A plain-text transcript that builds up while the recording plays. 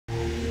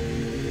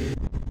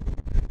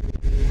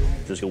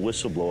there's a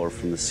whistleblower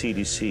from the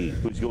CDC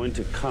who's going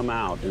to come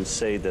out and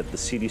say that the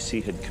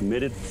CDC had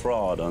committed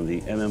fraud on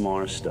the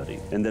MMR study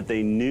and that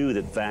they knew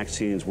that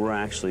vaccines were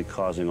actually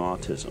causing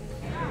autism.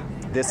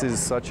 This is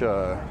such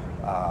a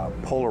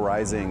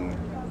polarizing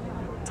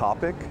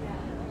topic,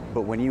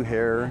 but when you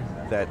hear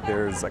that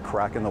there's a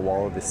crack in the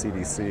wall of the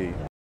CDC,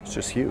 it's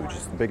just huge.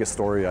 It's the biggest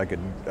story I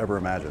could ever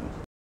imagine.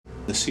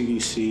 The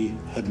CDC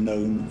had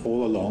known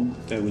all along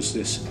there was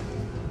this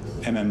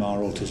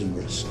MMR autism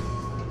risk.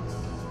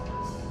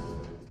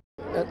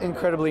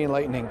 Incredibly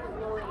enlightening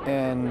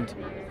and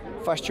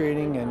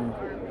frustrating and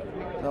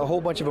a whole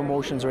bunch of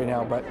emotions right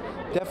now, but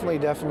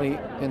definitely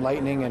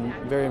enlightening and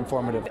very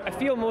informative. I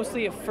feel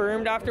mostly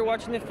affirmed after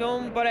watching the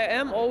film, but I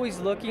am always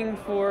looking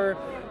for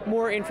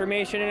more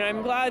information, and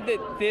I'm glad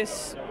that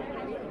this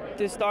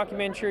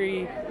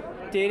documentary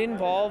did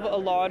involve a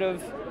lot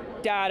of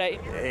data.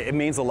 It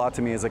means a lot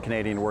to me as a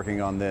Canadian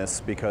working on this,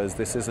 because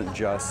this isn't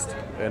just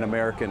an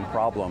American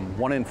problem.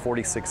 1 in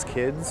 46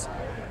 kids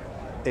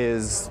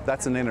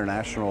that's an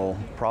international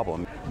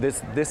problem.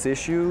 This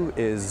issue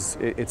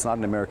it's not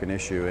an American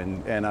issue,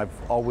 and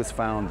I've always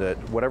found that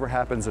whatever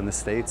happens in the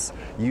States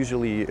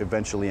usually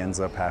eventually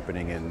ends up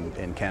happening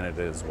in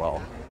Canada as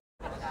well.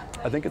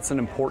 I think it's an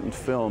important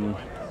film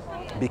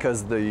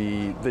because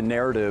the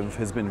narrative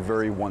has been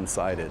very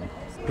one-sided.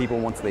 People,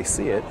 once they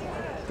see it,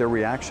 their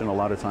reaction a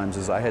lot of times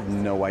is, I had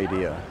no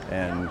idea.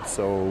 And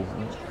so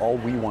all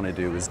we want to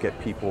do is get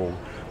people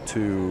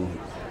to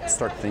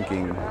start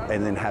thinking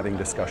and then having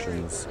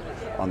discussions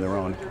on their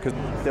own, because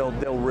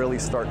they'll really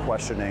start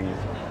questioning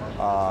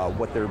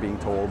what they're being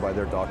told by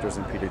their doctors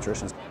and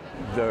pediatricians.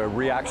 The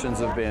reactions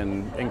have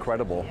been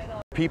incredible.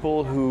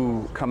 People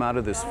who come out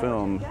of this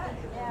film,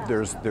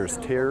 there's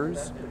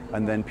tears,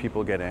 and then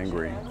people get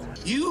angry.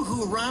 You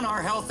who run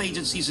our health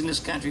agencies in this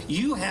country,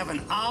 you have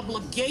an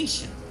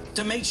obligation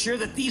to make sure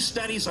that these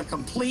studies are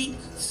complete,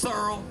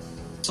 thorough,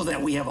 so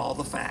that we have all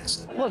the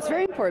facts. Well, it's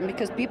very important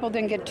because people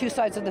then get two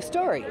sides of the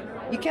story.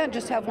 You can't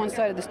just have one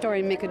side of the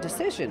story and make a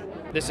decision.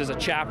 This is a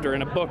chapter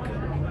in a book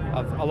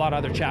of a lot of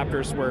other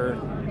chapters where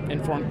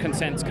informed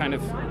consent's kind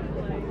of,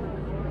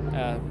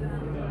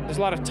 there's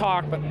a lot of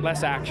talk but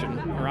less action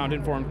around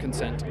informed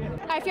consent.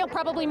 I feel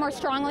probably more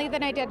strongly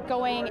than I did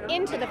going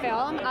into the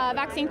film.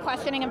 Vaccine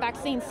questioning and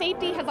vaccine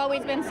safety has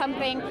always been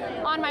something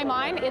on my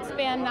mind. It's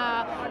been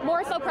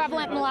more so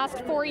prevalent in the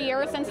last 4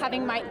 years since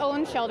having my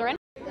own children.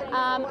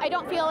 I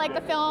don't feel like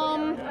the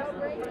film,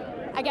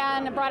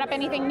 again, brought up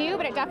anything new,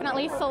 but it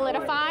definitely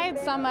solidified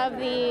some of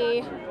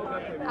the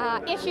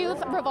issues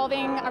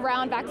revolving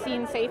around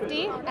vaccine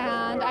safety,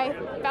 and I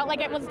felt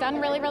like it was done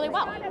really, really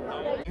well.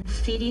 In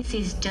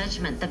CDC's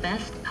judgment, the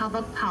best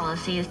public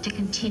policy is to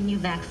continue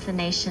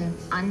vaccination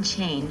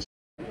unchanged.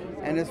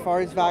 And as far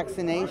as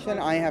vaccination,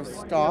 I have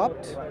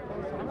stopped.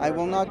 I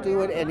will not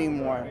do it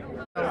anymore.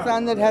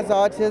 Son that has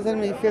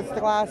autism, he fits the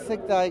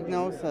classic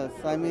diagnosis.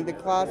 I mean, the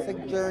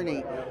classic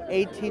journey.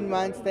 18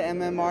 months, the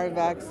MMR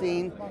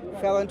vaccine,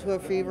 fell into a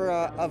fever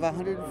of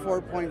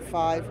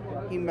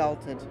 104.5, he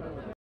melted.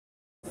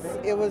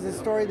 It was a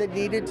story that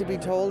needed to be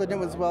told, and it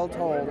was well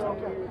told.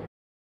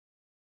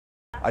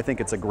 I think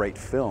it's a great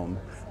film,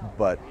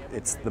 but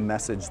it's the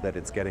message that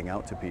it's getting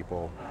out to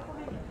people.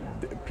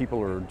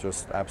 People are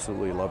just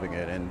absolutely loving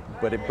it,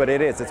 but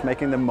it's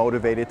making them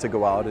motivated to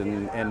go out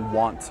and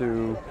want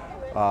to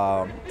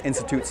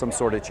institute some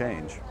sort of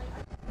change.